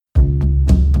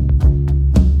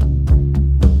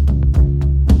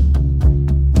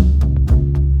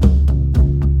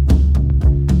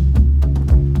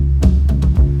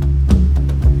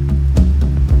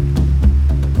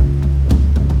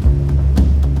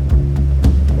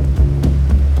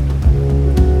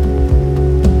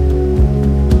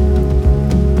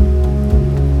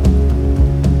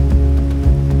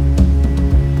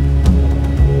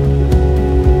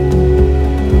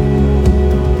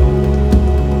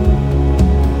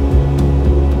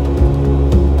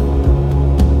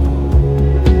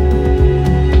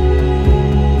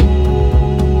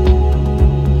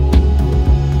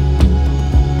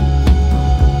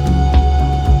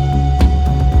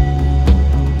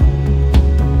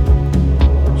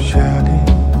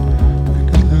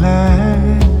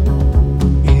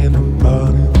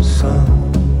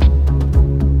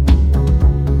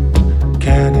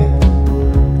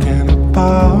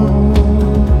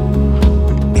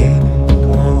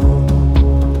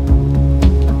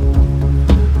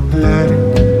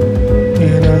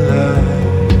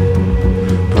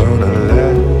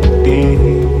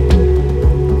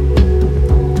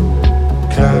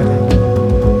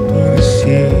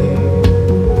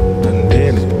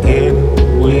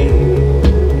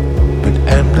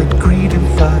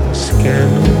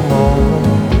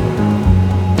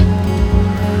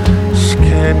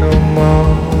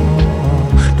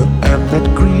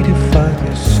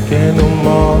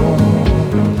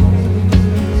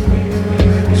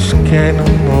scared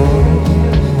no more.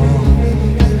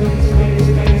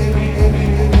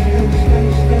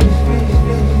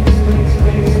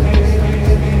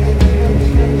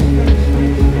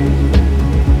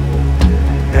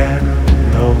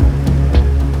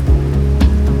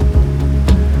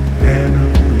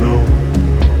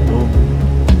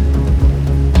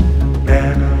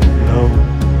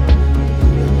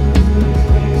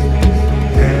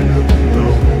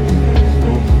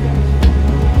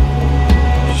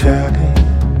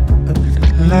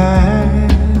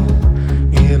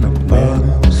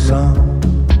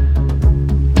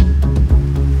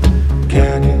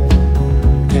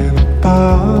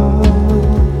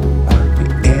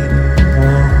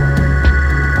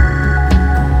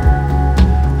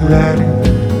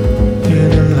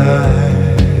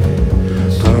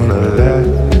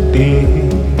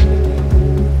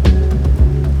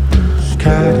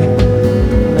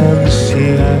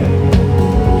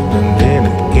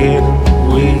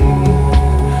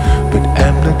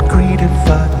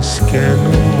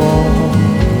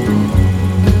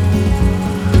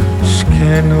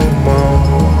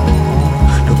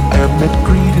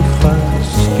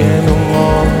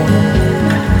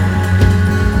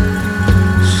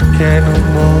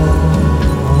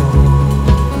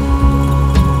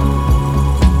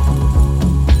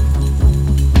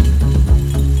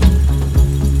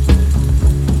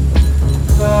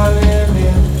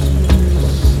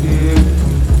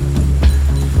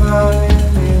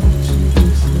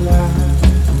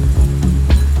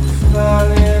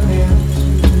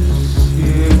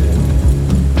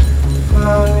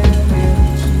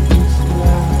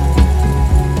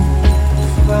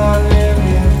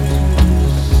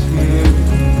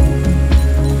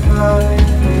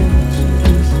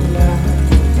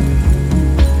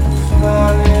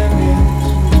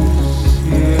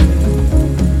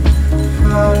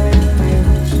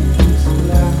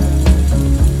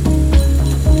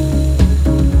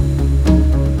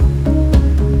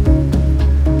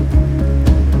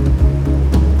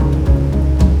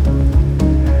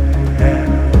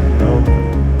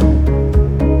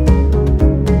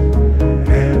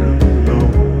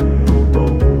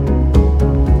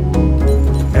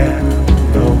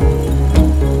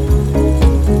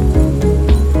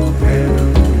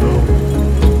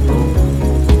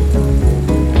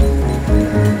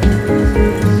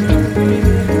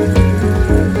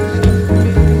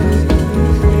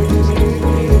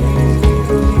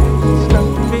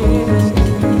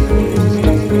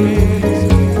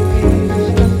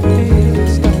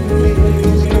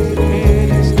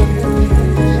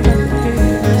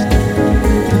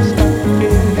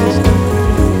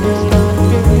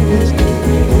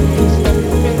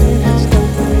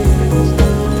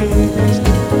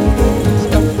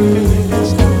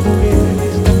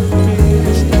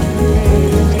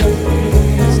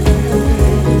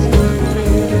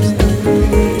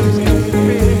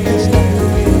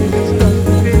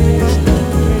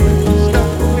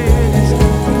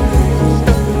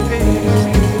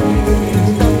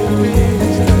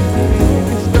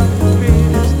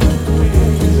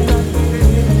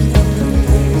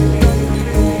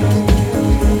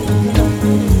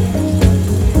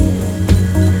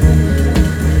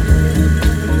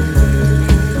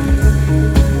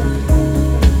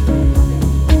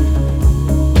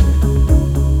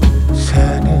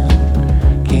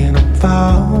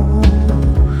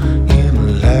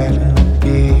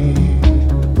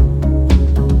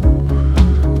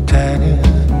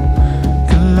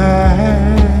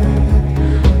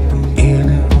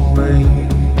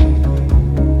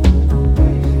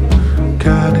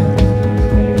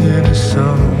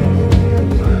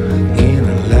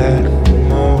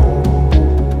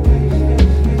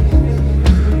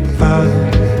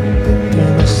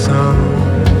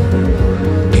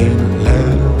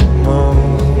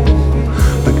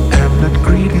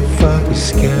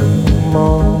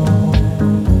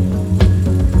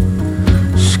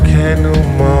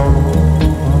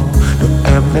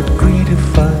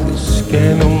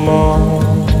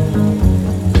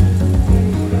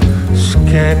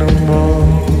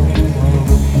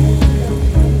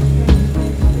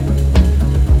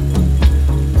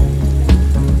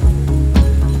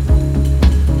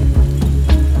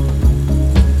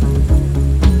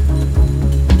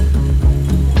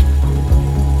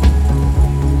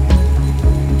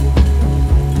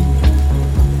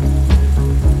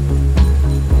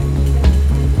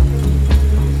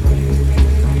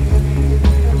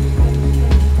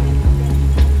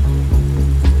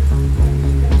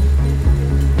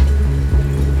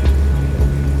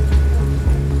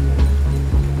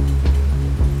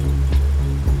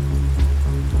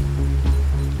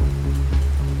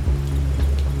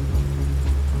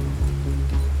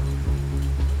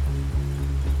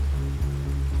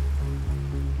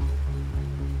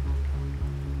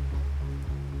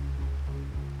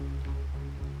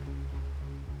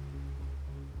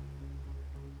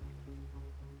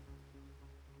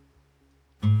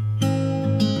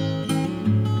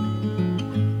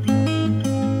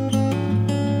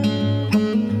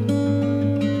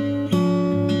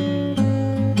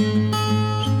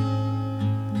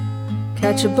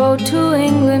 Catch a boat to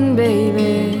England,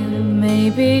 baby,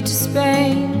 maybe to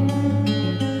Spain.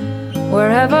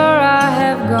 Wherever I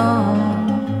have gone,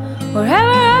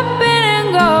 wherever I've been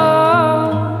and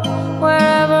gone,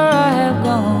 wherever I have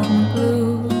gone, the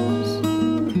blues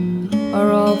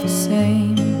are all the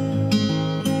same.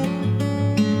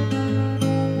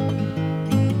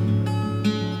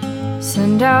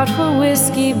 Send out for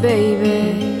whiskey,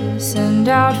 baby, send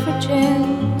out for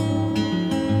gin.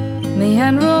 Me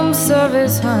and room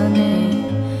service, honey,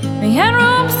 me and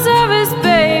room service,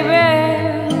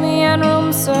 baby, me and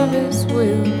room service,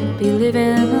 we'll be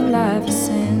living a life of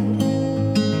sin.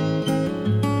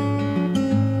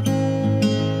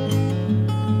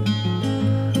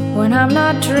 When I'm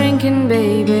not drinking,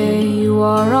 baby, you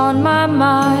are on my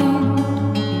mind.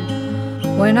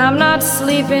 When I'm not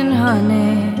sleeping,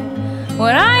 honey,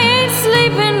 when I ain't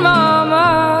sleeping,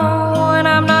 mama, when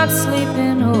I'm not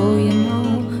sleeping, oh, you know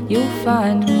you'll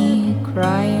find me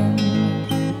crying.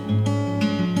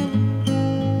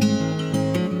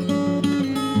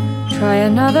 Try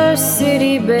another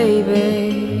city,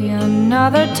 baby,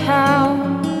 another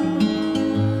town.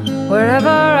 Wherever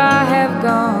I have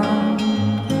gone,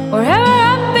 wherever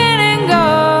I've been and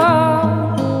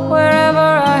gone, wherever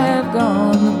I have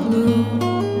gone, the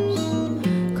blues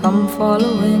come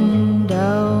following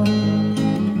down.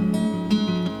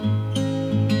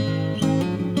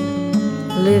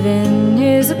 Living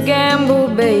is a gamble,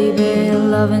 baby,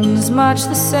 loving's much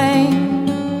the same.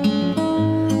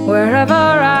 Wherever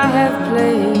I have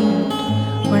played,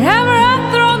 whenever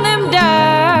I've thrown them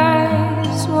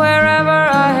dice, wherever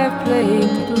I have played,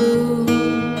 the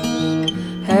blues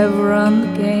have run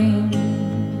the game.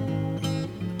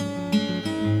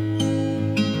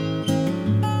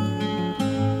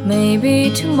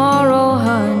 Maybe tomorrow,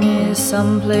 honey,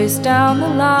 someplace down the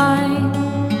line,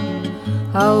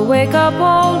 I'll wake up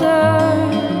older,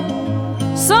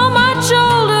 so much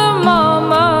older,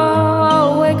 mama.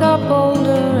 I'll wake up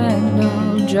older and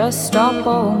I'll just stop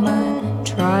all my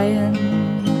trying.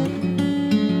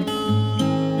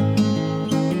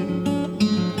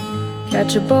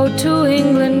 Catch a boat to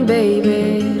England,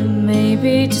 baby,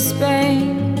 maybe to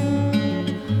Spain.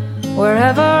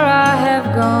 Wherever I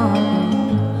have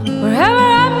gone, wherever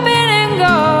I've been and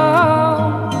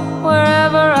gone,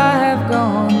 wherever I have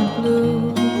gone, the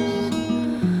blues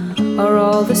are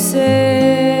all the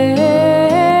same.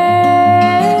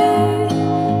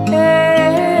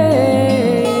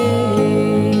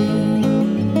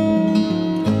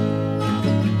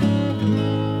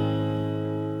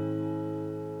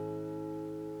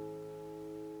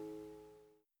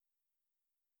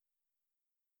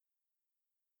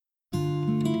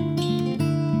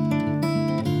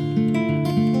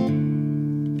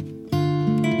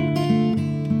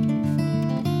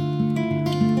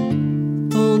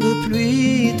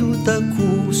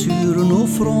 Sur nos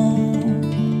fronts,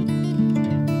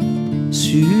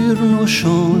 sur nos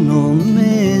champs, nos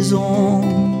maisons,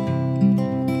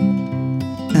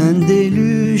 un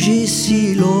déluge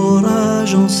ici,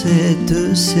 l'orage en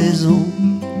cette saison.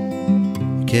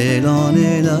 Quelle en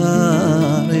est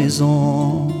la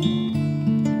raison?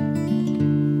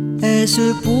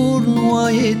 Est-ce pour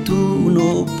noyer tous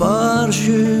nos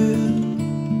parjures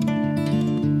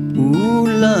ou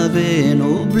laver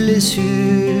nos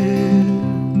blessures?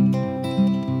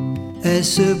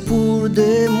 Est-ce pour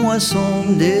des moissons,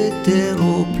 des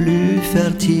terreaux plus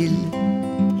fertiles?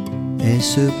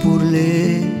 Est-ce pour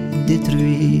les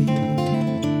détruire?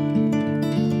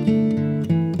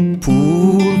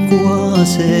 Pourquoi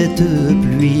cette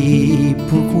pluie?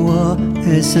 Pourquoi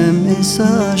est-ce un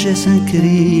message, est-ce un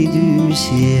cri du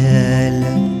ciel?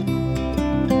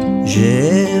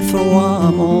 J'ai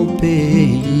froid mon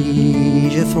pays,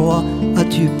 j'ai froid,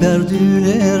 as-tu perdu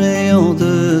les rayons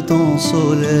de ton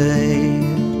soleil?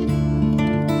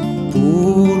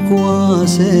 Pourquoi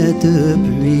cette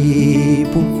pluie?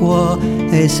 Pourquoi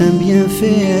est-ce un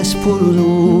bienfait? Est-ce pour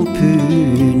nous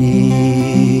punir?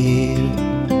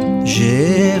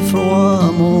 J'ai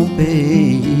froid mon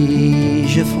pays,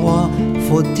 j'ai froid,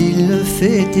 faut-il le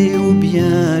fêter ou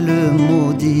bien le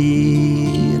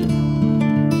maudire?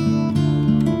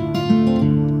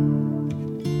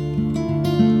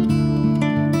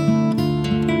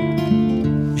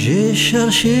 J'ai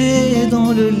cherché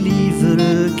dans le livre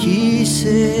qui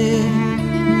sait,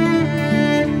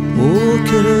 au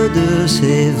cœur de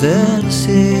ces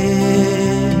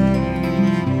versets,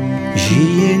 j'y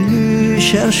ai lu,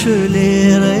 cherche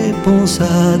les réponses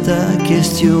à ta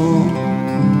question,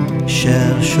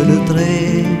 cherche le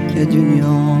trait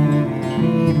d'union.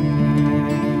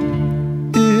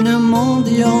 Une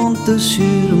mendiante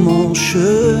sur mon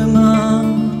chemin,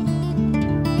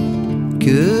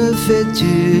 Que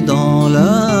fais-tu dans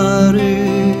la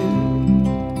rue?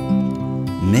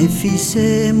 Mes fils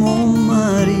et mon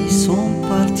mari sont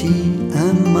partis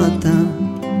un matin,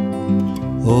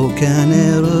 aucun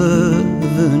n'est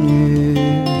revenu.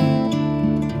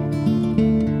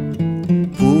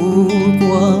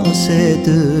 Pourquoi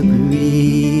cette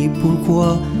pluie?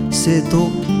 Pourquoi cette eau,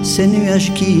 ces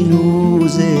nuages qui nous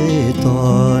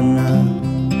étonnent?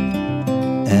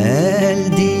 Elle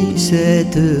dit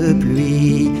cette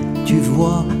pluie, tu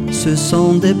vois, ce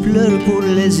sont des pleurs pour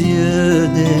les yeux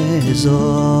des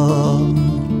hommes.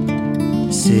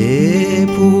 C'est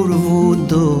pour vous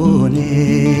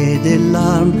donner des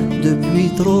larmes, depuis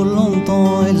trop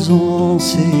longtemps elles ont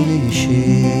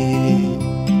séché.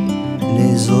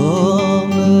 Les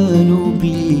hommes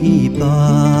n'oublient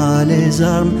pas les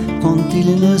armes quand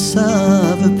ils ne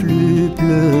savent plus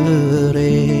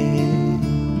pleurer.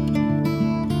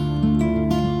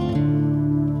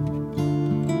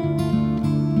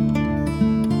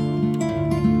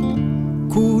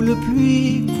 Coule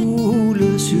pluie,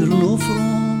 coule sur nos fronts.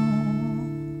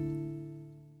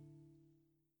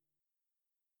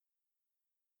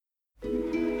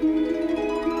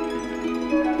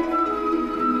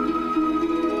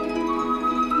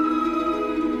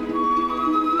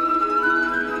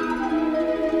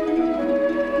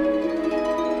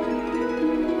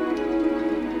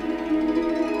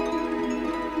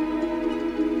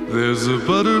 There's a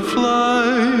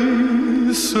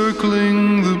butterfly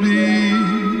circling the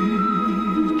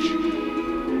beach,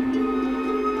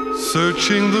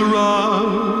 searching the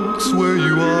rocks where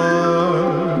you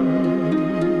are.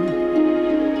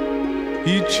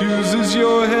 He chooses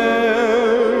your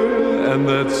hair, and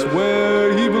that's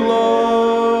where he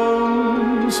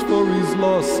belongs, for he's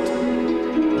lost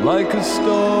like a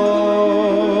star.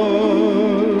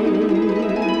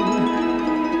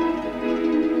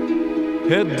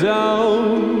 Head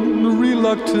down,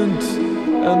 reluctant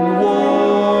and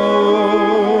warm,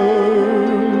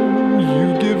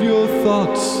 you give your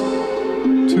thoughts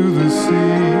to the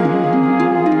sea.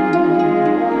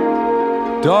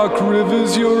 Dark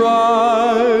rivers your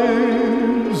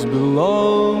eyes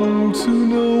belong to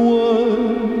no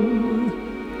one,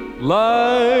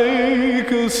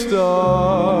 like a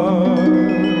star,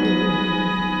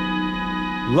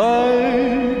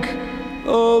 like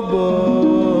a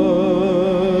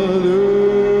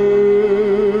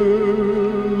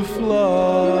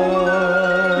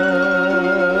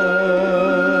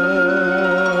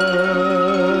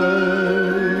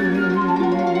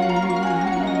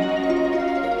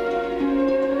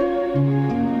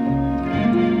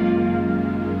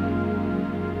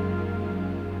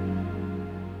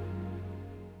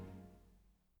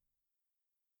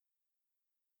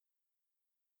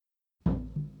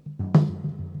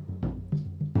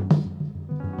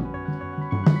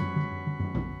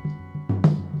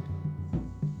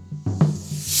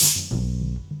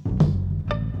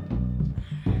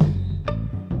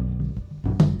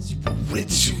red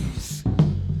shoes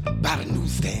by the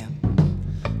newsstand.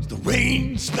 The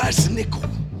rain splashed a nickel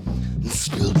and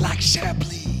spilled like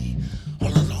Chablis all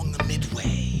along the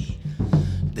midway.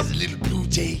 There's a little blue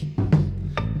jay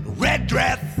in a red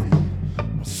dress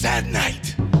on a sad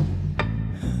night.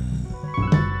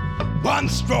 One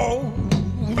straw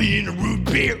in a root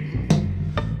beer,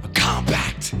 a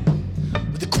compact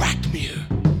with a cracked mirror,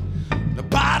 a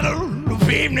bottle of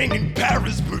evening in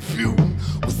Paris perfume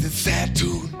was this sad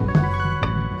tune.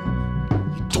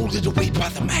 Told it away by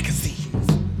the magazines.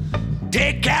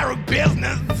 Take care of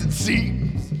business, it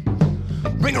seems.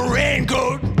 Bring a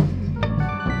raincoat,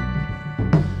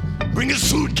 bring a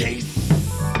suitcase,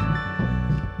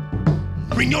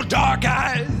 bring your dark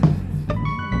eyes,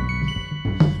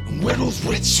 and wear those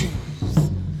red shoes.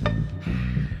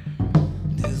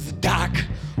 There's a dock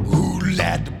who'll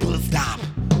at the bus stop.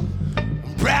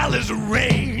 Umbrellas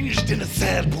arranged in a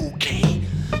sad bouquet.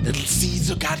 Little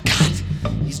Caesar got caught.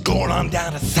 He's going on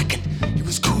down a second. He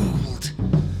was cooled,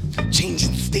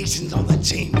 changing stations on the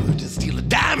chamber to steal a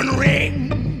diamond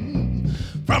ring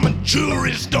from a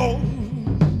jewelry store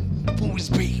for his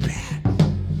baby.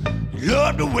 He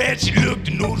loved the way she looked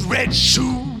in those red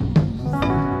shoes.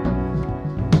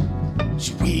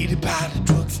 She waited by the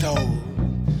drugstore.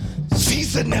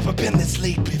 Caesar never been this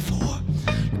late before.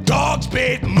 The dogs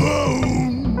bathed the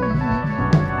moon,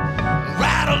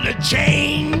 rattled the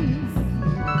chain.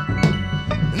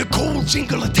 And the cold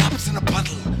jingle of taps in a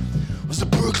puddle was a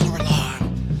burglar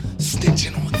alarm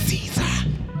snitching on Caesar.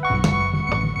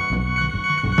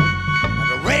 And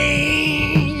the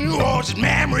rain-washed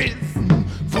memories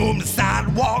from the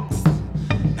sidewalks.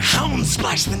 The hounds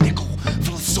splashed the nickel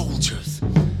full of soldiers.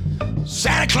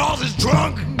 Santa Claus is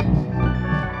drunk,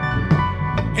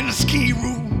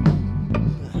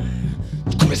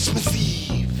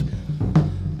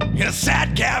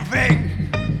 cafe.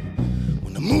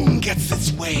 When the moon gets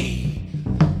its way,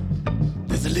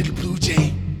 there's a little blue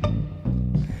jay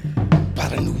by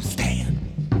the newsstand.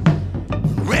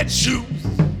 Red shoes,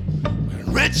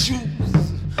 wearing red shoes.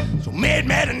 So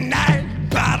mad at night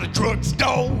by the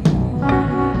drugstore.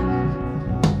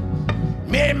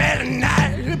 Mad at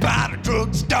night by the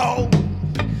drugstore.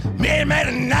 Mad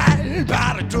at night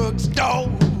by the drugstore.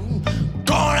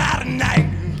 Going out tonight,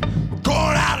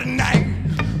 going out tonight,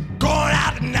 going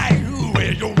out tonight.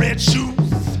 Wear your red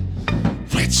shoes,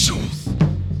 red shoes.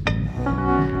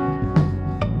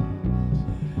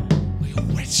 Wear your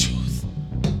red shoes,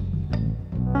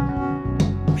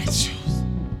 red shoes,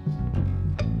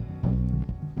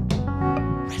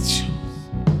 red shoes.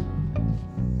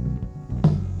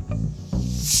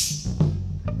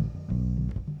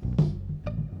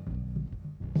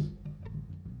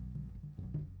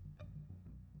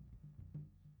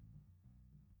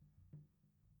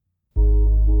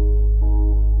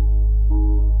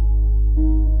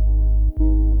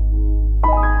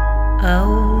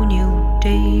 Oh, new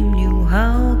dame, new,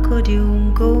 how could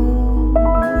you go?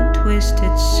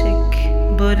 Twisted sick,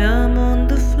 but I'm on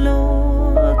the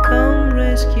floor. Come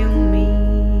rescue me.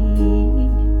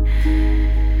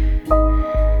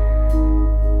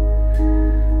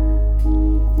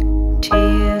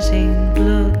 Tears ain't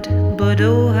blood, but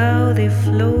oh, how they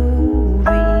flow.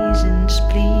 Reasons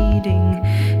bleeding,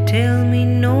 tell me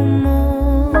no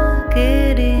more.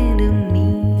 Get into me.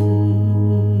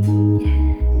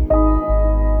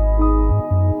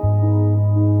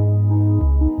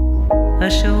 I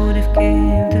should have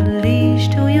gave the leash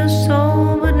to your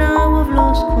soul, but now I've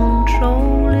lost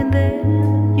control. And there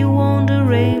you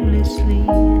wander aimlessly.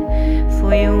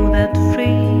 For you that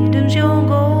freedom's your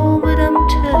goal, but I'm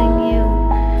telling you,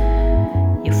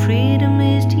 your freedom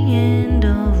is the end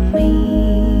of me.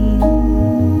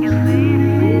 Your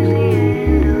freedom is the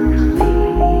end of me.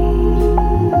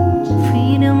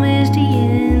 Freedom is the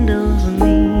end of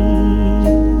me.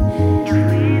 Your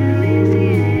freedom is the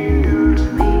end of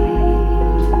me.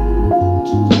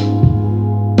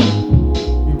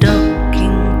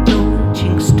 Ducking,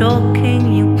 dodging,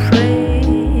 stalking, you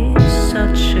pray.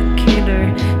 Such a killer,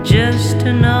 just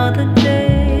another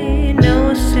day.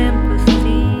 No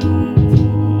sympathy.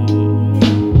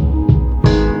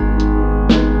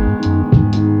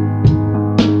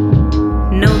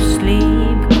 No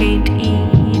sleep, can't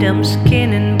eat, I'm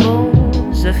skin and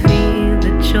bones. I feel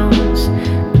the jones.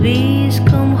 Please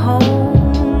come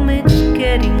home, it's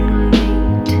getting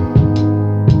late.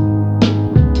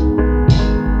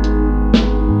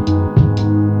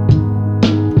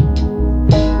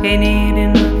 Ain't it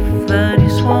enough that you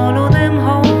swallow them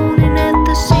whole? And at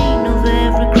the scene of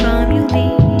every crime you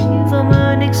leave, I'm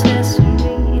an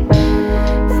accessory.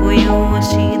 For you I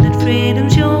see that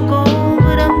freedom's your goal,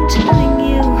 but I'm telling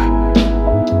you,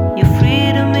 your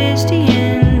freedom is the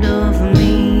end of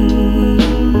me.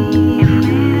 Your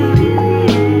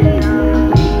freedom is the end of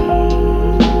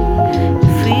me.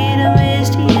 Your freedom is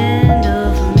the end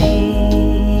of me.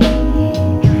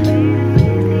 Your freedom is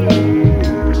the end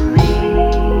of me.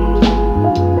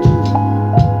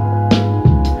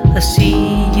 I see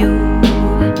you,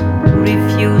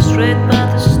 refuse read by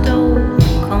the stove,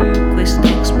 conquest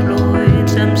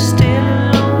exploits. I'm still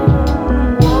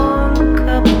alone, one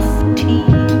cup of tea.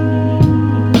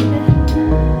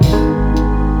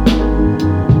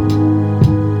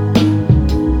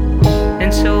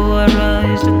 And so I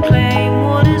rise to claim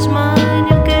what is mine.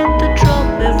 You get the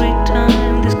drop every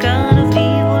time. This kind of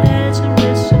evil has a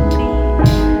recipe.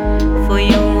 For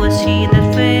you I see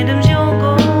that freedom's your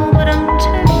goal, but I'm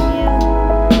telling you,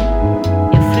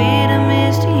 your freedom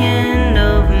is the end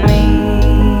of me.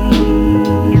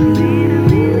 Your freedom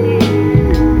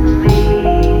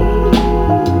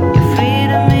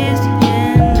is the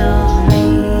end of me.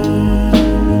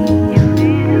 Your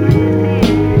freedom is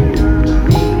the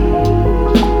end of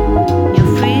me. Your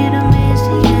freedom is the end of me. Your freedom is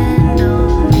the end of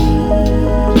me.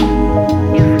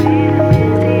 Your freedom is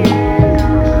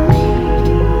the end of me.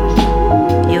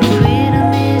 Your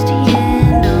freedom is the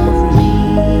end of me.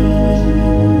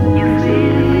 Your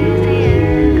freedom is the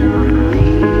end of me.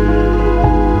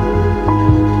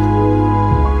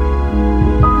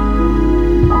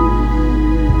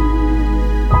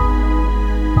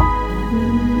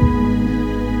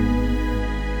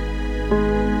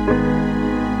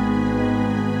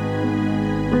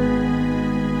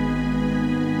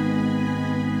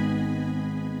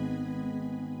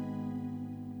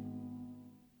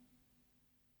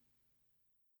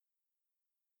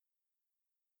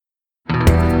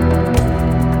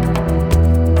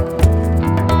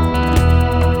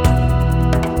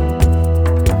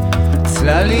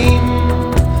 צללים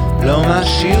לא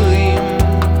מש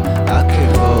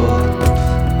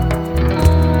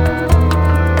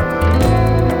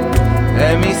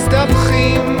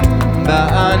מתהפכים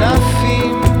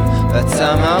בענפים,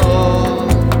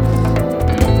 בצמרות.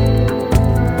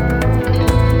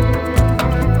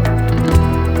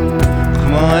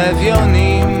 כמו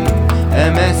אביונים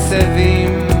הם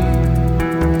מסבים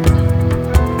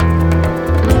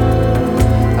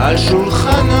על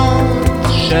שולחנות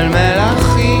של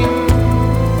מלאכים,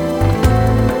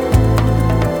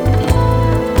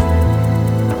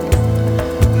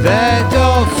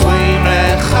 ותופרים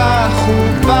לך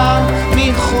חופה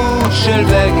מחוט של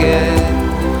בגד,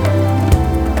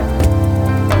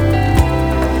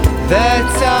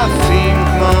 וצפים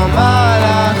כמו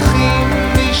מלאכים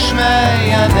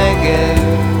בשמי הנגב.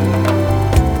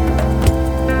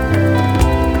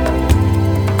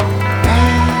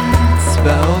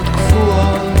 אצבעות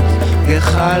קפואות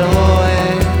גחל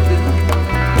רועד,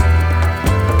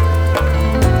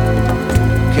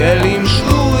 כלים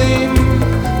שבורים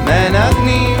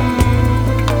מנגנים,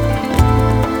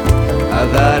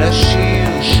 אבל השיר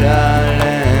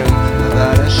שלם,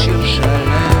 אבל השיר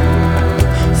שלם.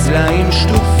 סלעים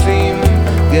שטופים,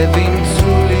 גבים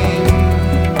צלולים,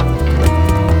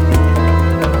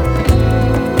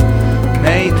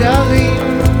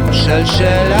 מיתרים של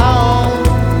שלעות,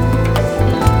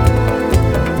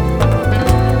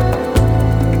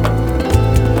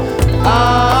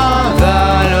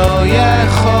 אבל לא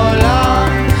יכולה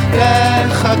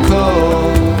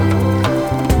לחכות.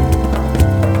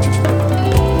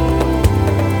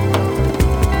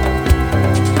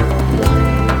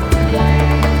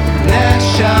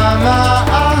 נשמה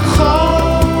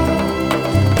אחות,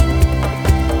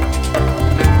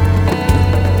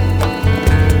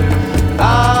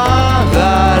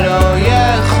 אבל לא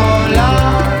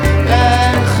יכולה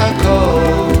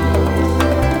לחכות.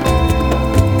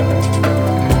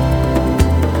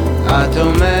 את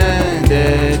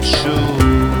עומדת שוב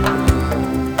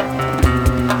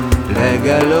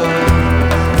לגלות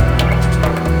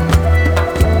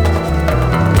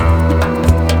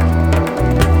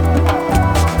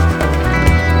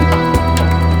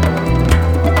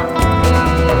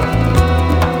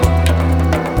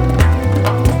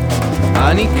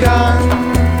אני כאן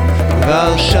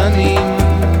כבר שנים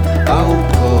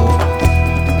ארוכות,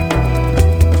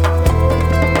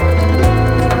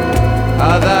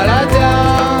 אבל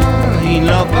עדיין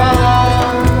לא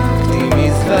פרקתי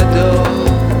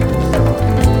מזוודות.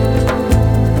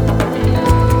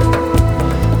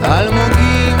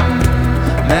 אלמוגים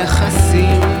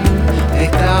מכסים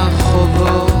את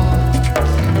הרחובות,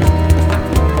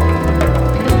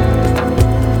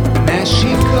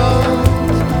 נשיקות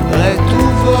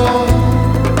רטובות,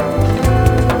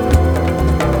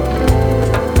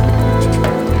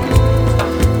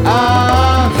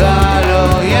 אבל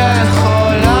לא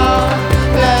יכולה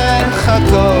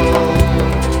לחכות.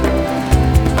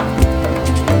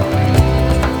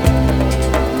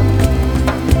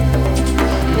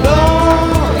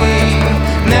 בואי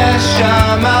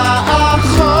נשמה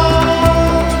אחות,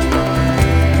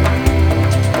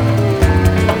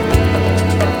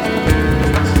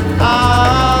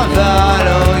 אבל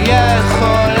לא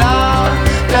יכולה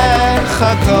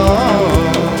לחכות.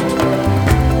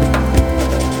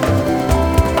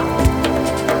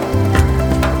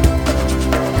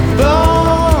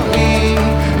 בואי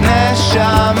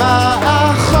נשמה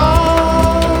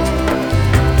אחות,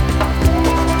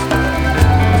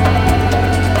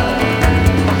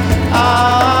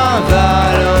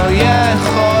 אבל לא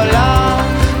יכולה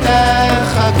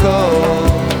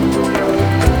לחכות.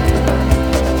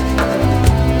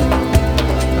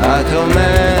 את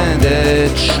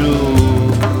עומדת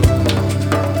שוב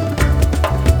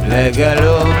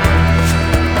לגלות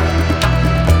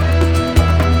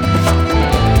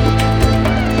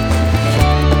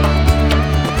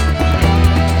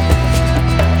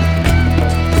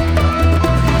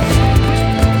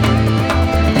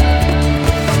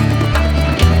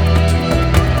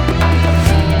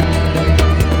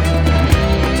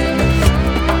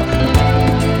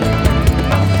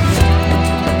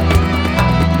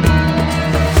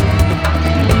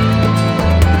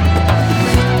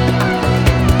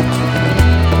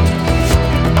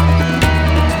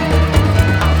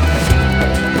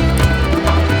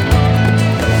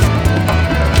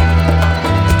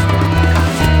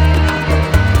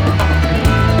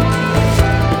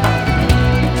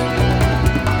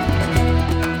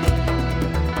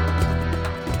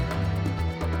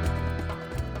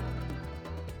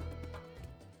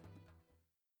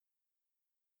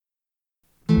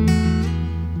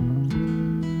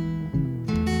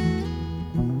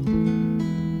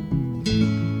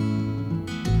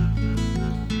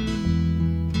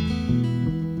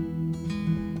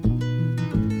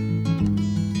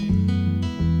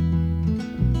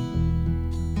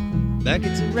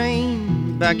Buckets of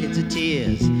rain, buckets of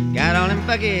tears, got all them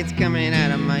buckets coming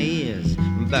out of my ears,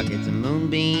 buckets of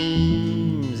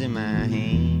moonbeams in my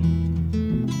hand.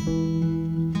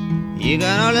 You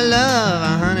got all the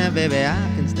love, honey, baby,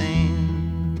 I can stand.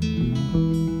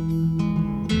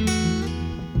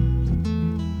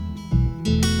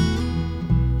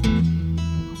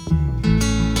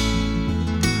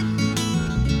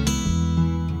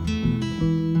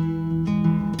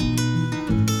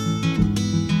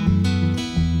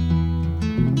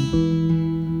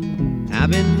 I've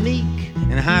been meek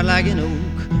and hard like an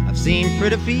oak. I've seen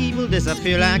pretty people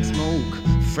disappear like smoke.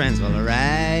 Friends will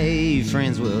arrive,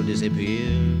 friends will disappear.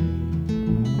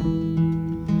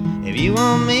 If you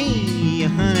want me,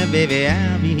 honey, baby,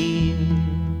 I'll be here.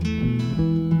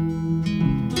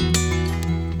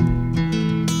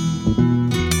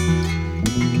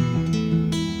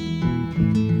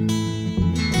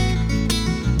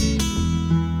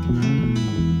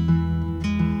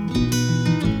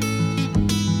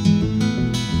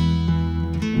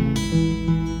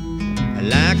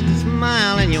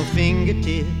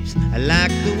 Fingertips. I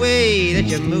like the way that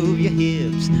you move your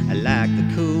hips. I like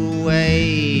the cool way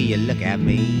you look at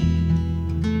me.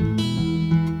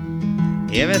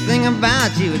 Everything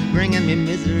about you is bringing me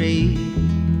misery.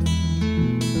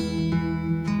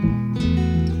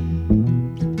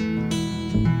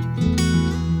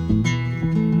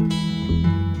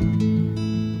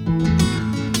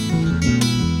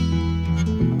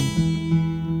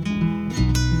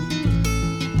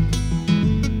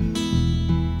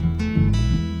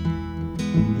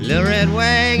 Little red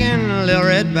wagon, little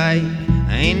red bike.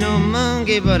 I ain't no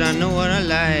monkey, but I know what I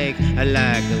like. I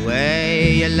like the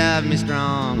way you love me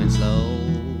strong and slow.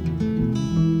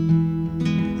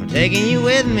 I'm taking you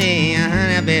with me,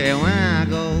 honey, baby, when I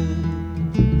go.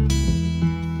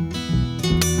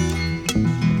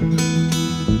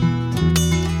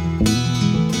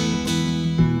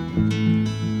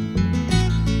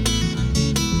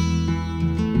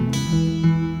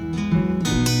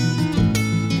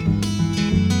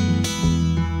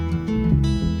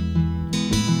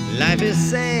 Life is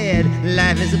sad,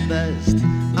 life is a bust.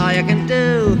 All you can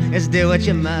do is do what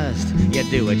you must. You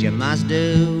do what you must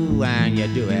do, and you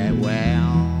do it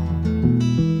well.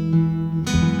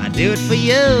 I do it for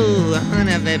you,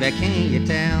 honey, baby, can't you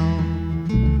tell?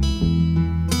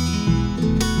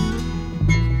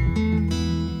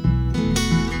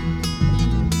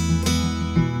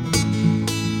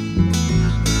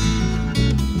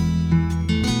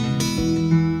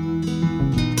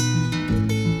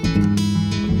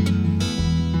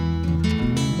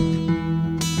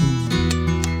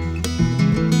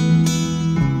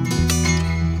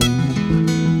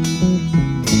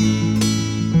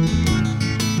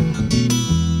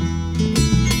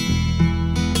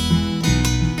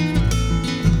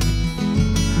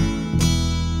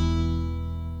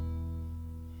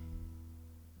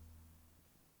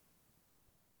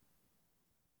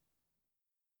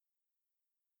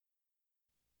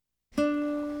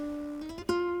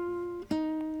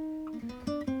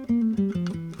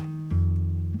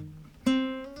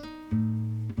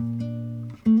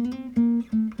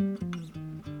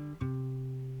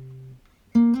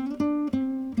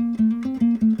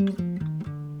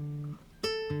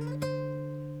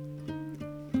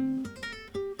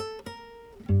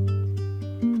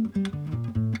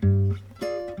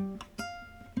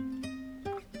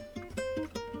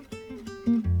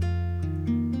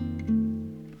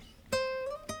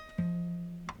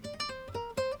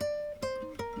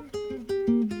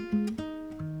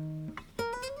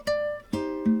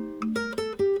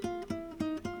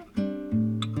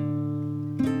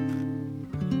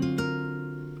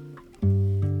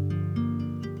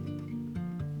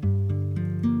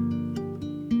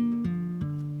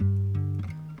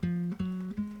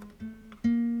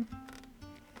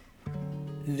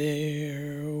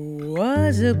 There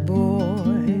was a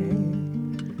boy,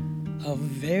 a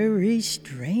very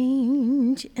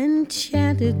strange,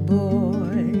 enchanted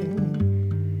boy.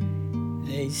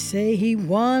 They say he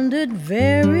wandered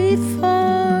very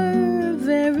far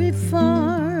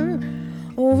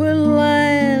over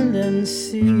land and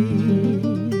sea.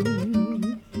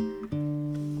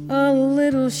 A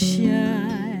little shy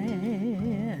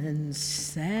and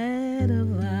sad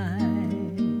of eye,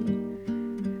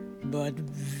 but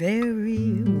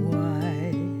very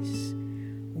wise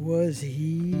was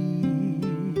he.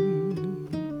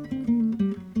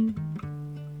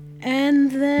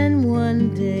 And then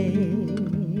one day,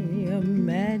 a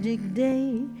magic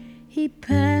day, he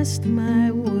passed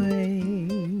my way.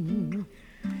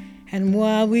 And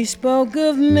while we spoke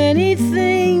of many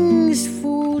things,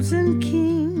 fools and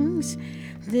kings,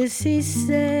 this he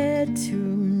said to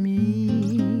me: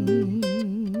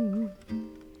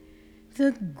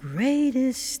 the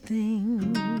greatest thing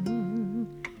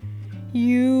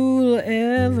you'll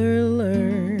ever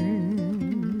learn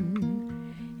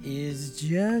is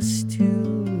just to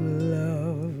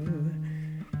love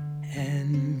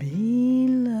and be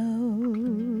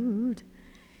loved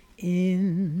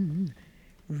in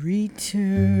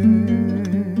return.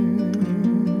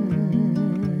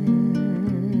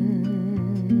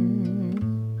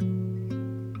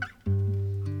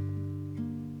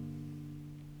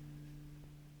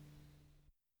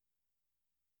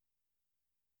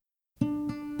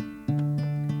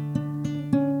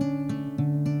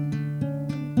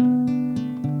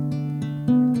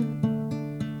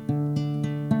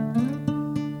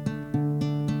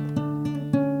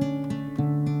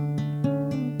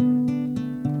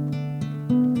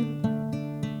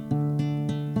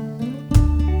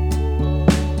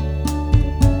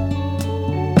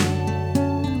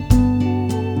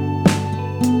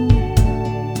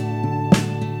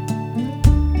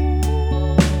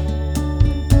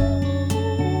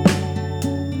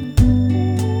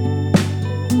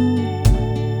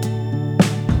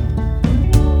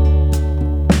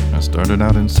 Started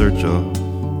out in search of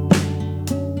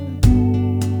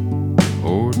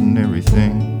ordinary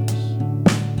things.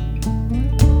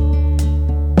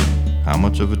 How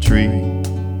much of a tree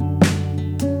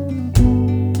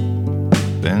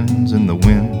bends in the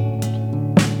wind?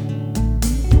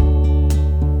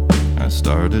 I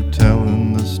started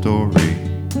telling the story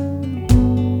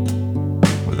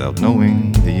without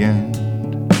knowing the end.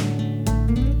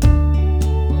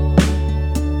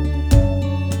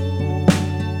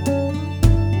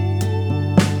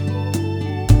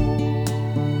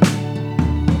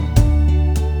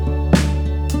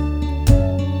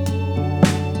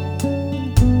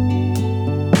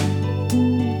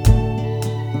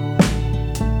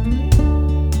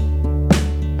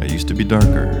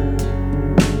 Darker,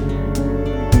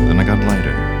 then I got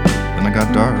lighter, then I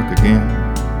got dark again.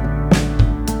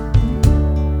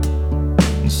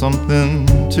 And something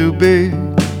too big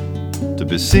to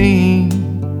be seen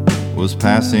was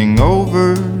passing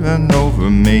over and over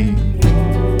me.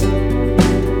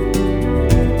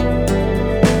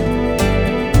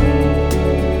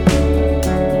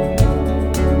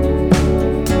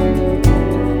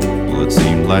 Well, it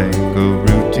seemed like a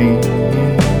routine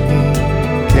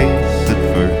case at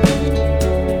first.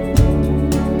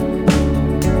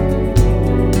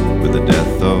 With the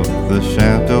death of the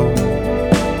shadow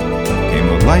came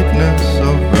a lightness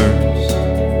of verse.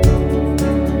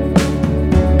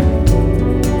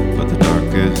 But the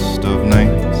darkest of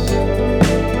nights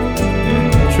in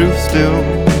truth still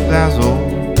dazzle,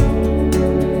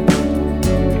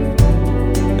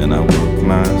 and I work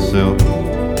myself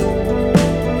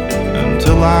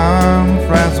until I'm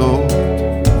frazzled.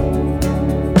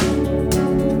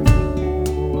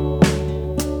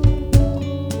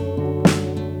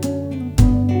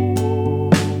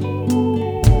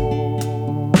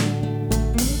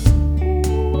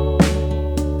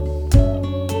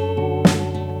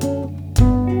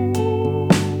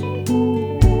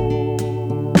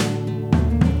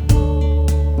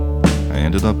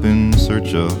 Up in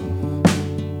search of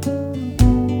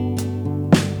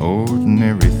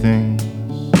ordinary things.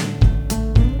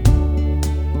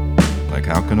 Like,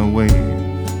 how can a wave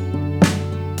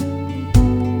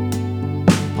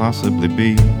possibly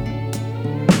be?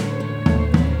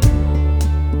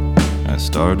 I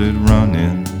started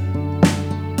running,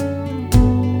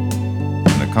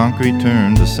 and the concrete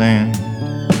turned to sand.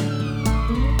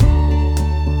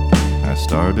 I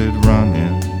started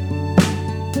running,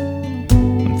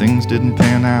 things didn't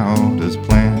pan out as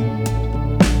planned.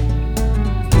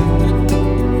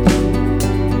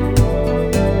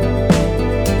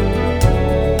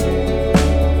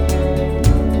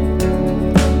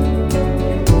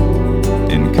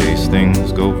 In case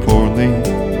things go poorly,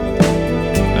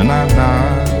 then I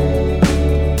not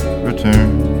return.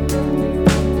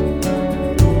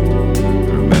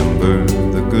 Remember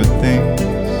the good things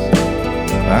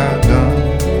I've done.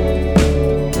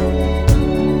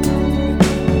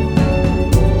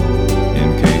 In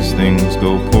case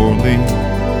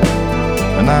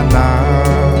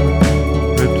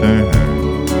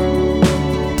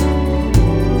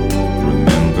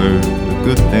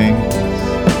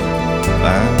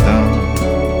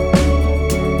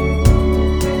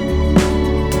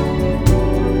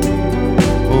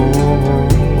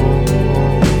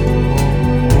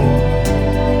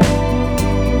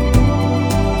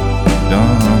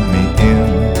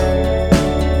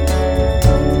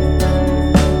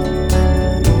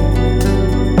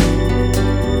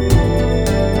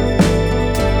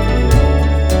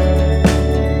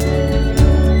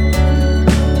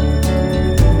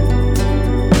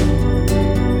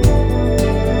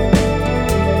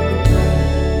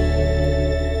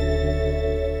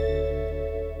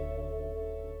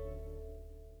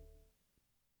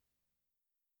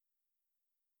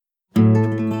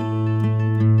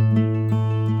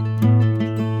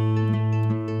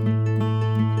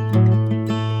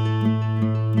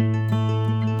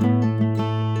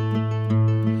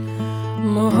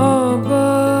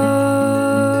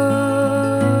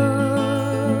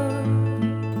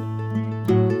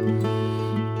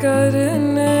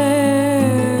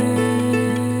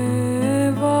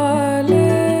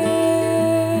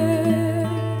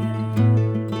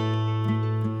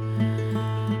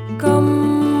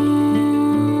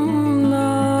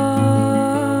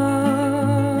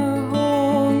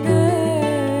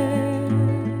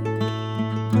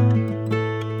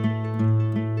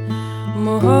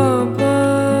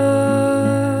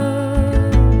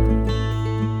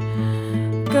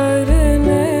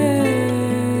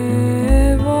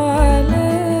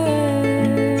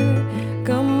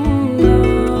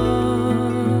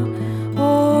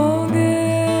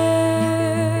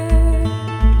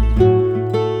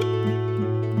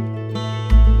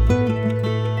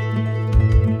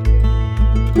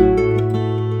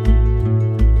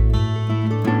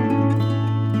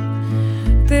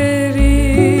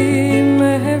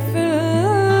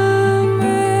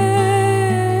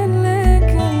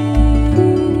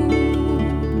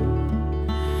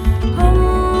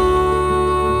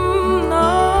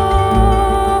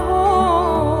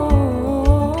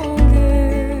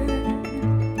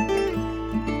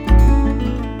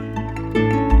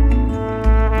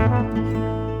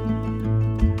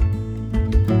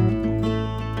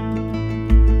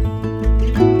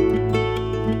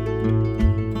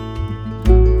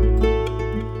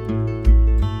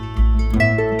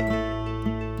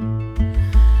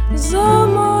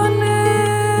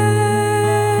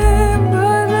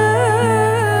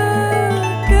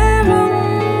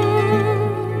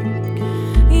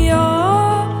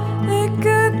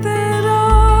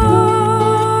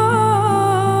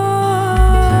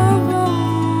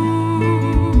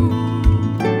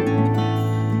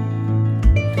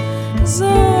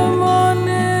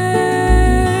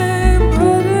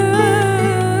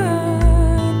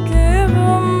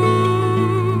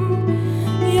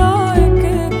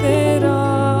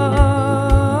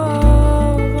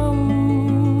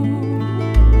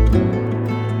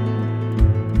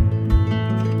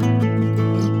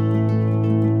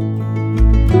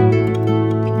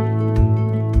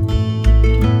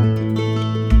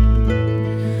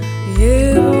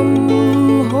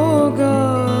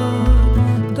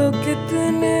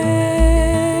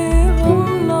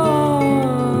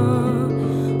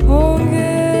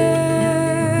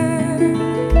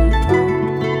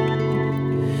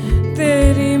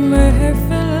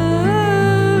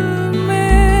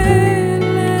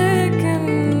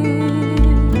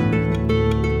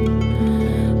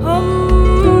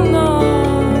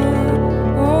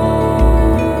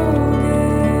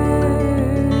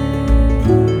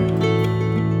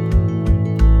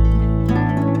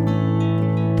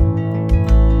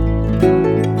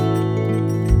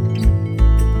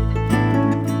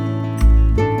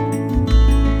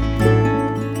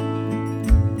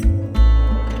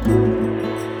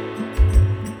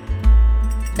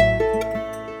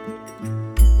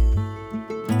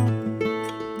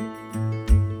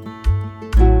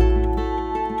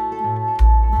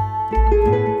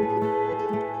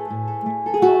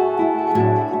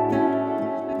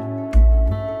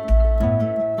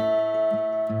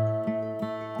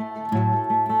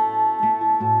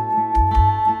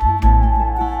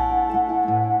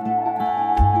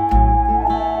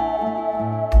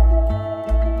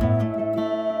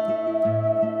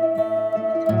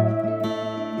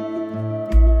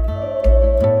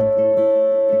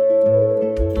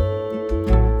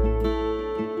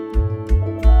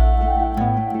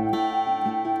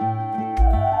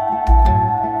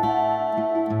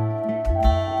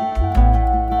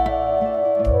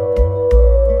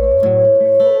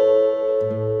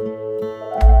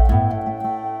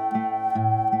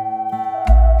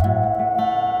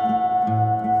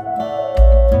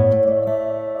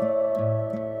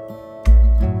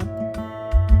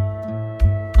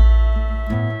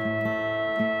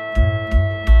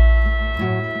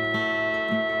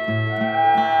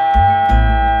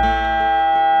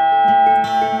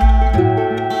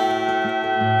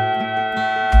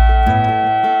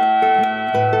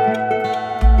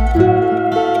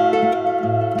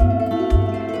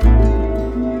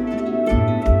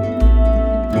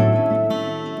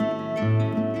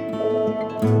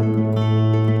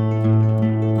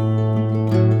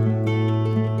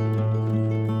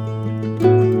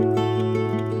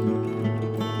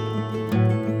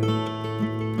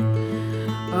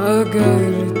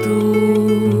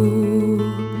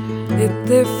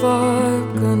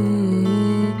इत्तेफाकन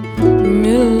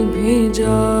मिल भी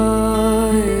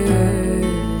जाए,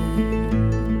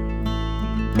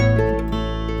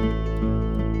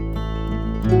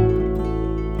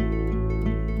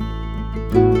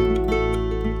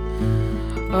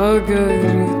 अगर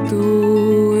तू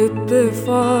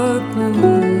इत्तेफाकन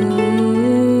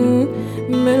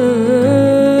मिल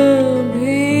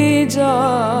भी जाए,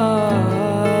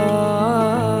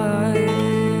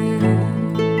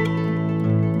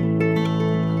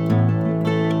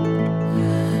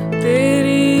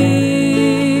 तेरी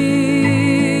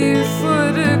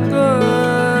फुरकत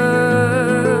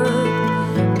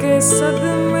के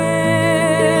सदमे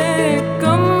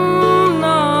कम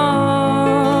ना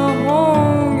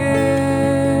होंगे,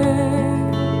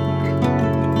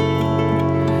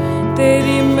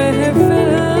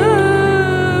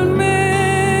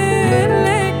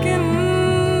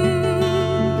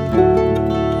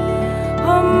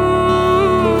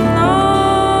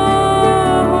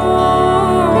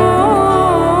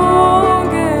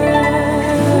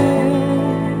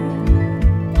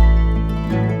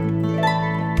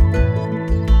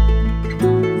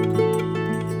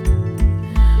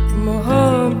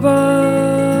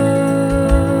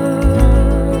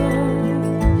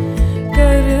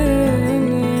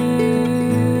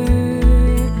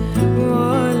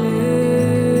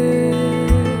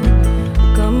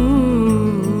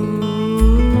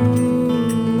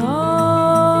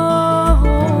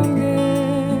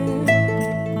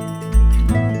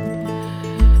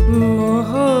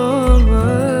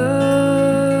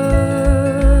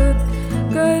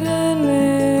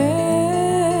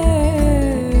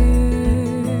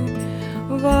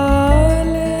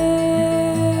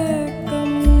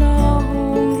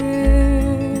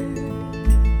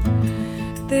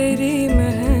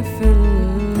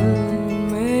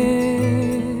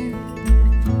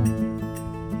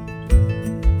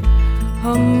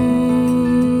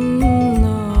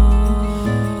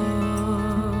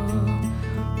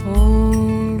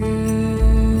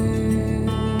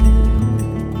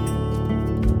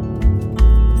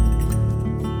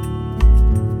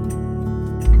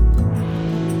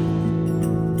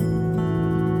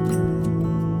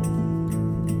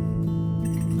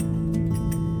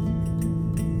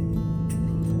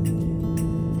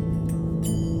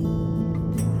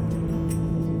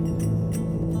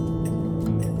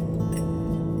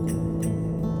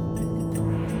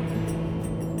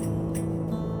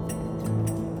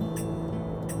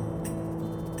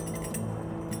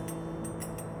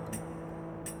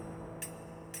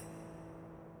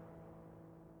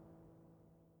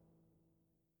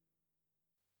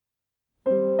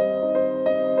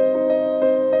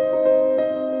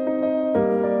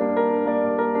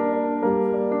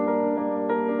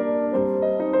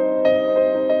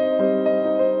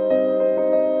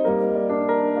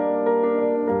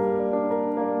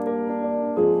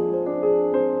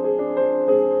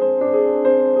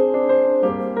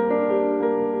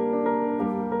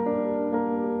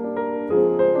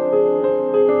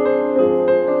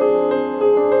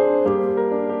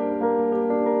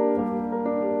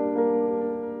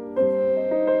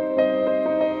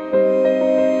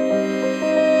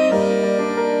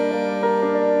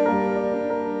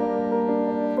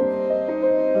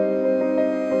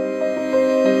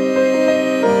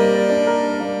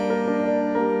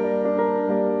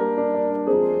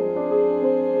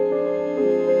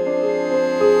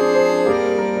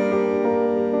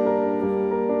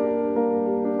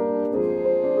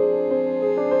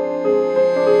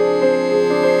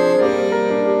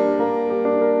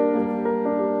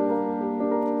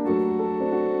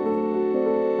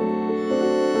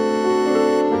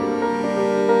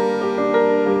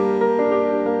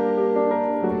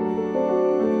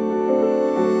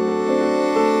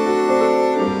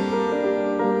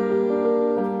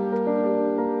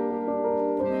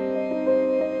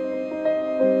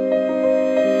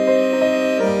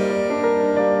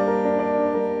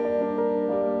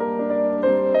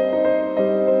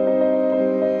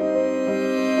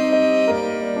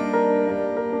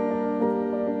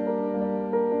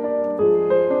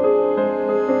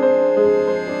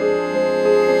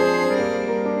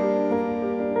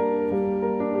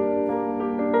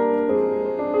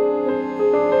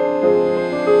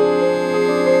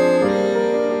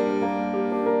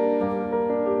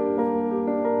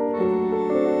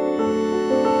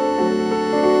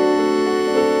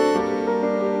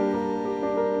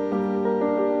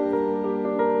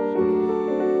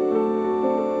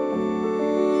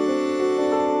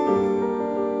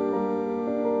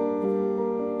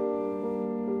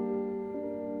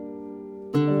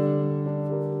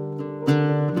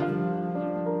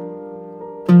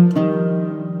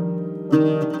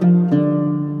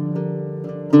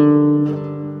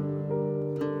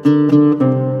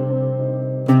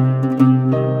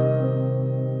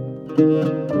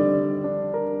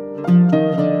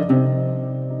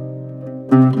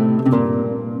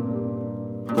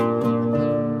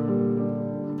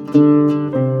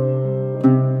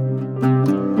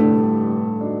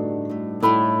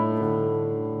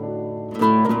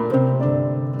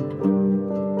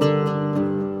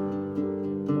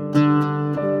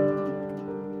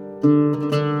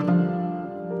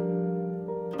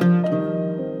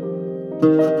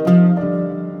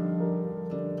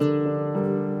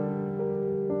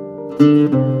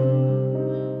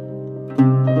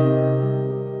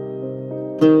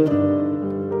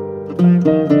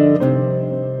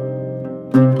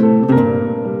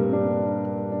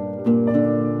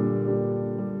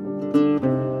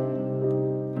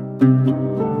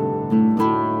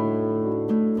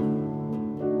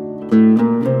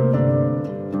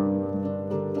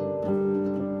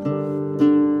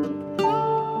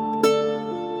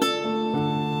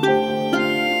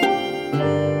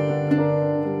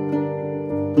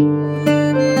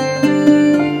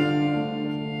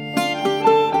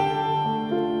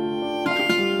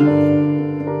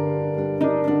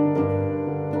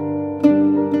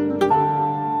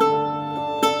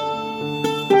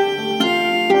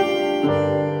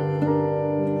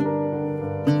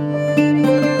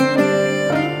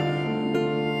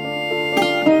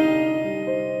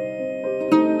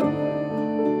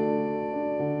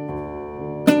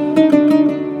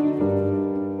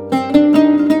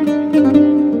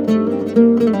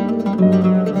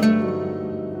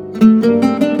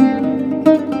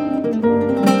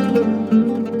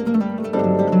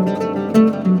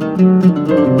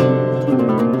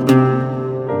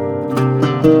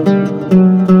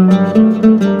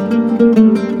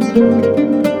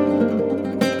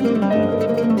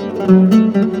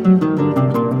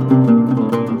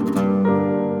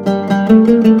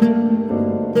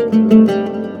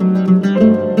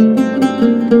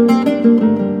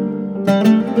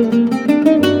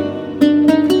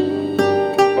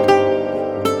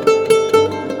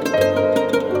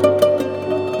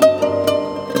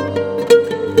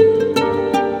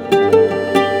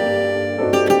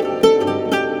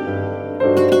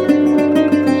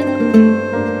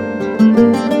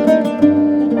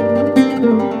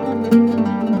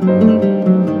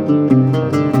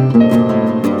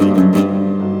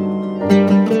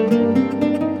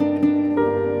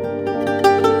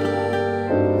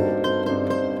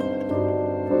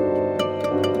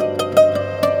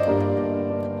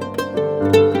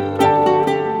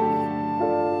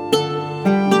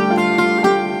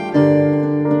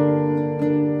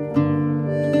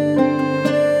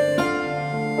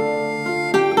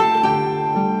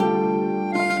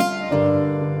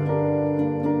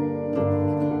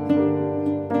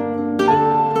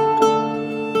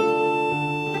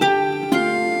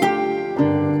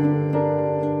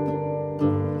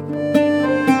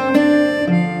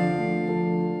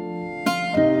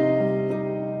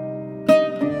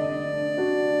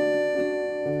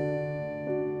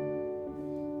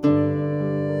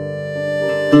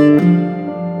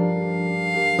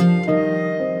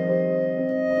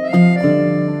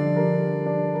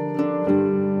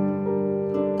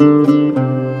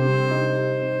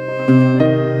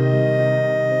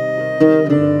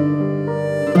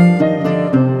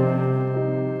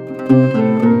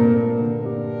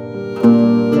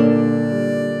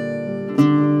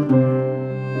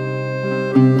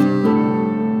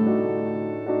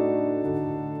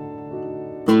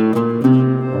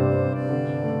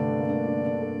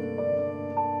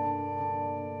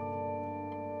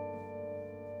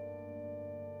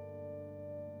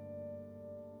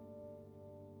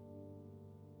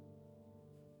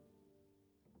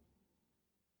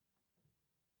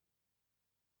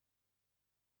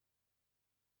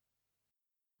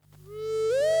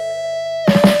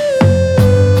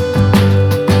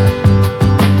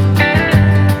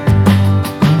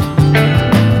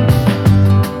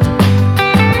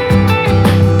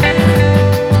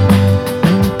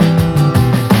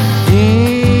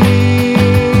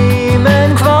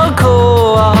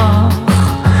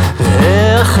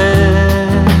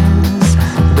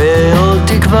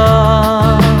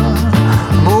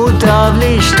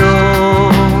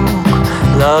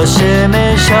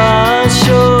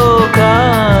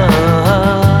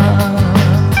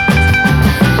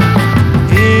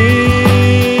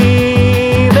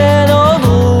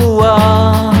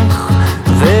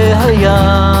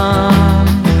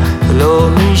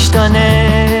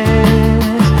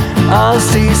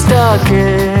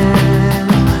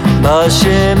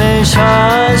 בשמש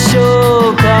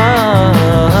השוקעת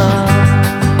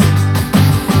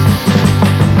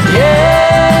יש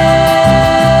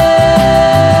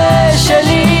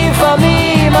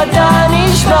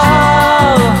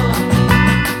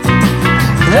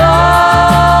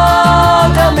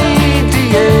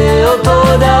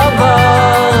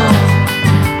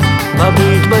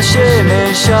ביט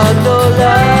בשמש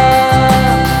הגדולה.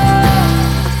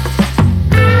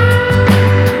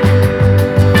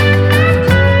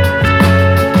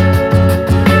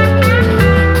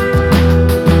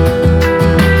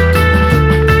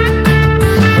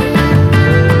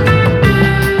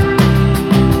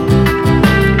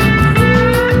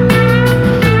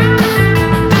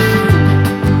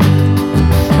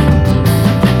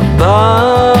 בא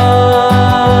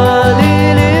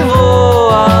לי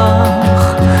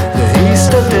לברוח,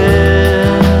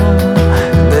 להסתתר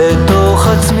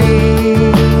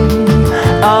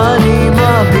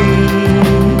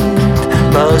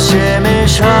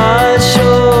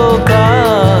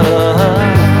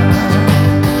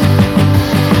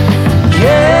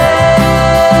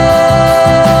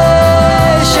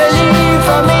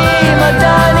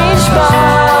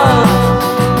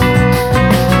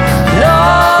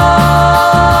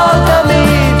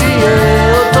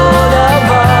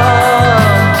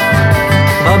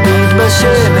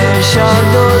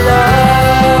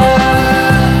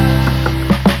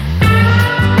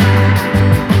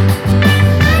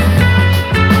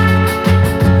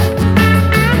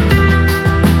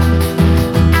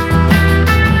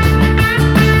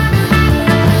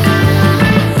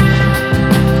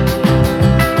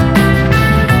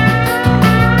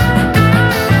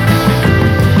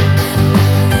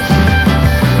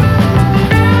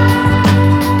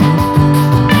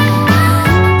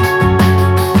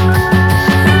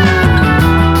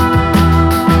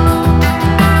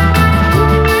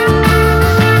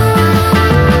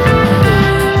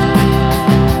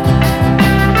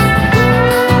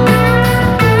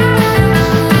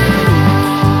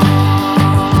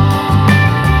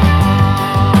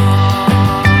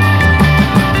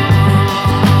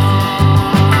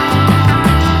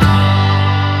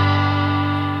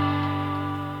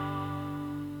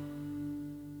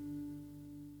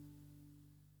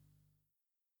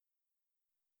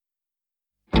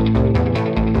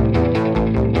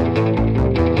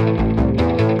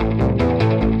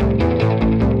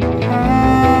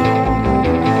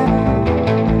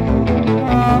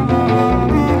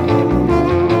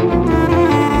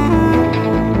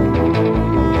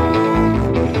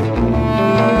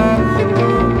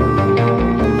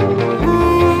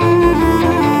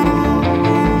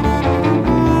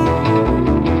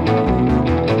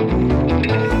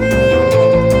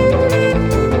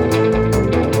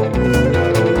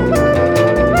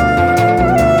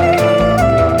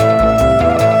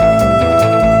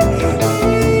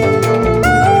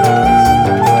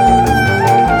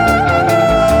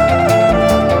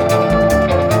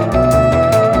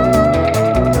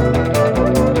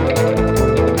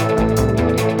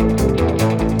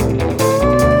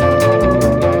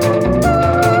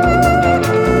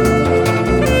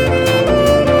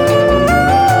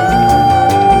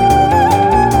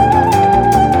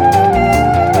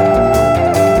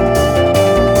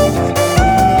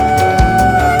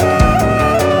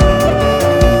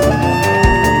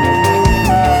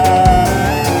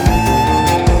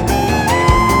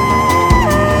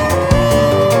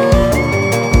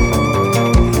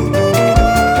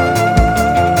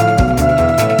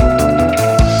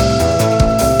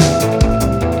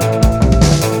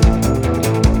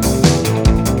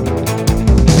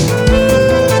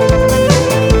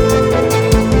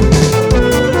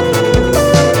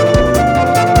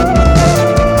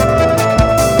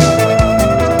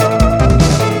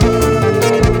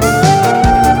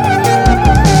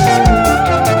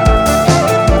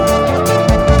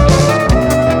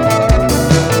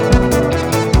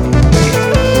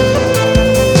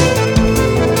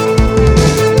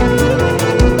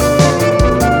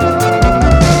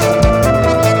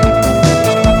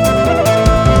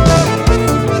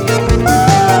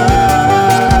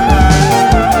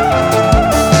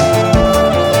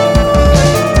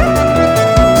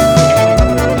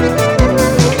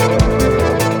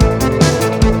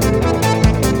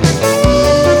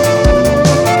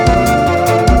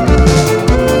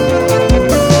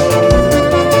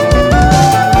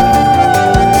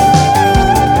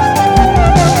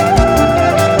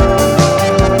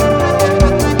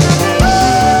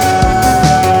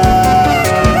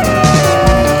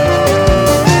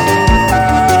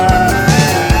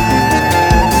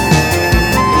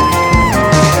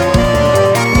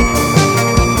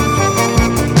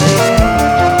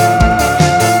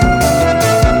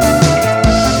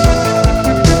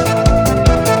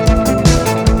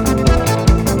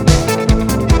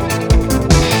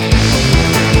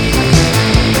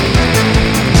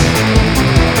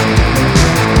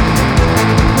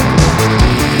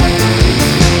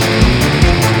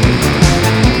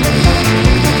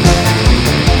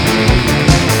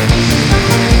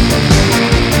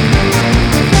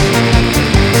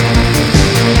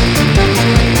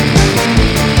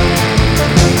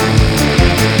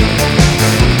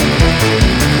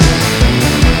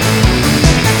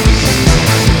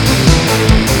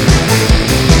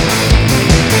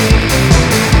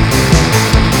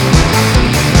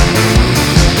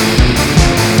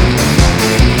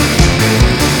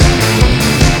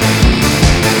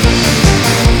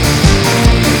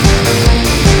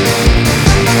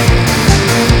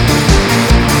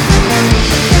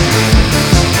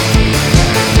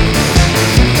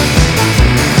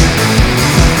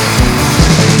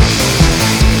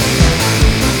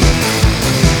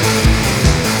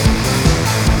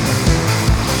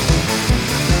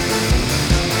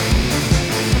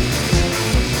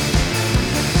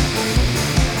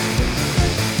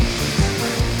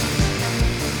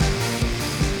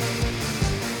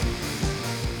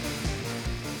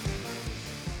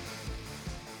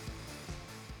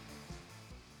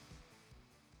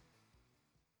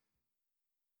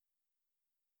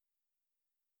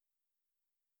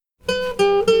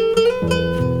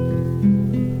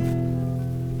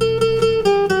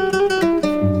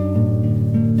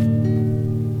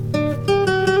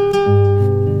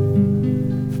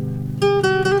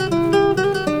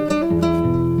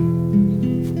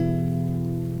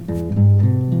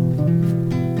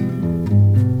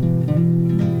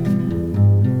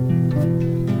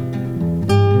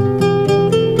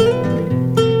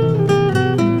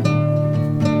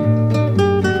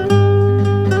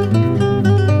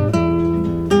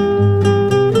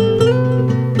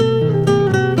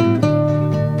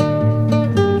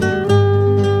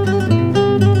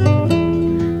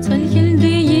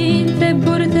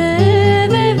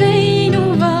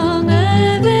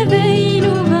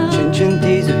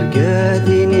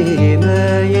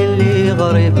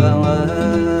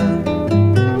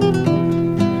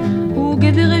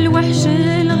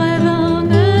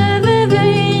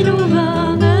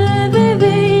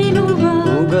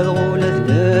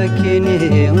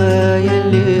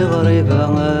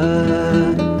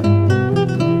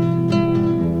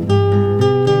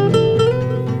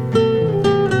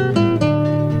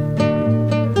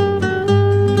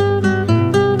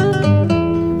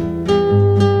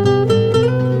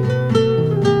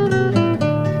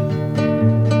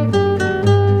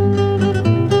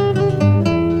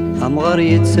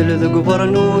ذوق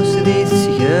برنوس دي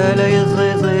السيالة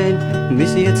يزيزين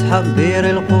ميس يتحبير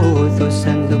القوت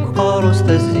والصندوق قاروس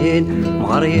تزين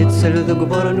مغار يتسل ذوق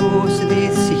برنوس دي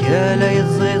السيالة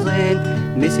يزيزين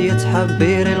ميس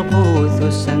يتحبير القوت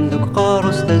والصندوق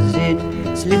قاروس تزين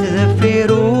سليت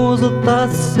ذفيروز الطاس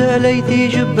الساليتي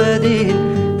جبادين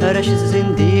أراش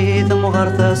الزنديد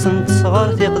مغار سنت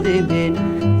صغار تقديمين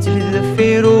سليت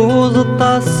ذفيروز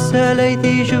الطاس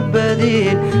الساليتي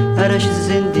جبادين أراش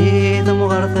الزنديد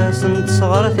مغار سنت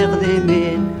صغار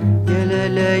تقديمين يا لا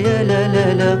لا يا لا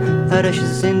لا لا أراش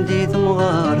الزنديد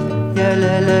مغار يا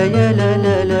لا لا يا لا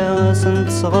لا لا سنت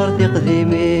صغار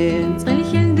تقديمين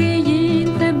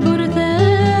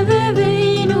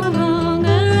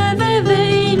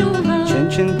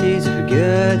شنتي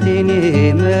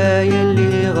زفقاتيني ما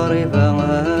يلي غريبة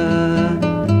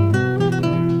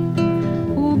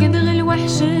وقد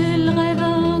الوحش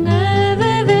الغابة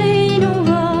غابة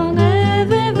بينهما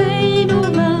غابة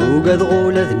بينهما وقد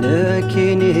غولتنا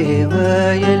كيني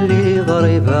ما يلي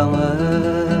غريبة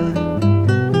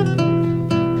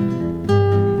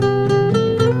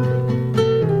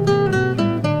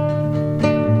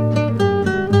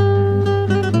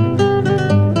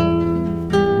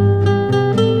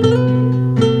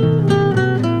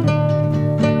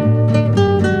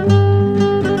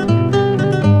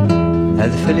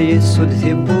اليسود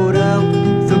ثبورا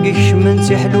ذوقي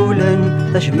شمنتي حلولا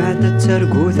تجمعت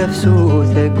الترقو تفسو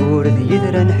ثقور ذي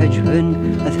يدران حجبا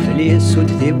أثفلي السود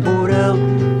ثبورا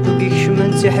ذوقي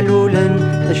شمنتي حلولا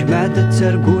تجمعت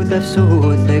الترقو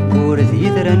تفسو ثقور ذي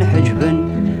يدران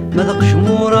حجبا مذق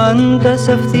شمورا انت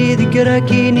سفتي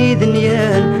ذكراكيني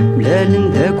دنيان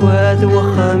ملال داك وهذا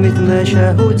وخامث ما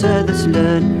شاهو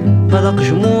تادسلان مذق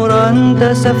شمورا انت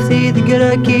سفتي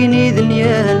ذكراكيني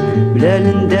دنيان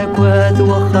ملال داك وهذا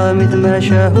وخامث ما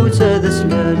شاهو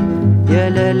تادسلان يا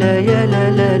لا لا يا لا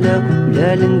لا لا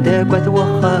ملال داك وهذا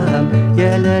وخام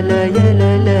يا لا لا يا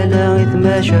لا لا لا غيث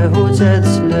ما شاهو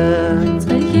تادسلان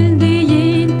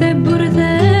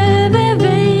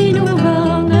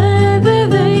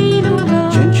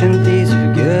شنتي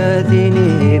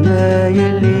زفقاتيني ما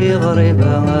يلي غريبة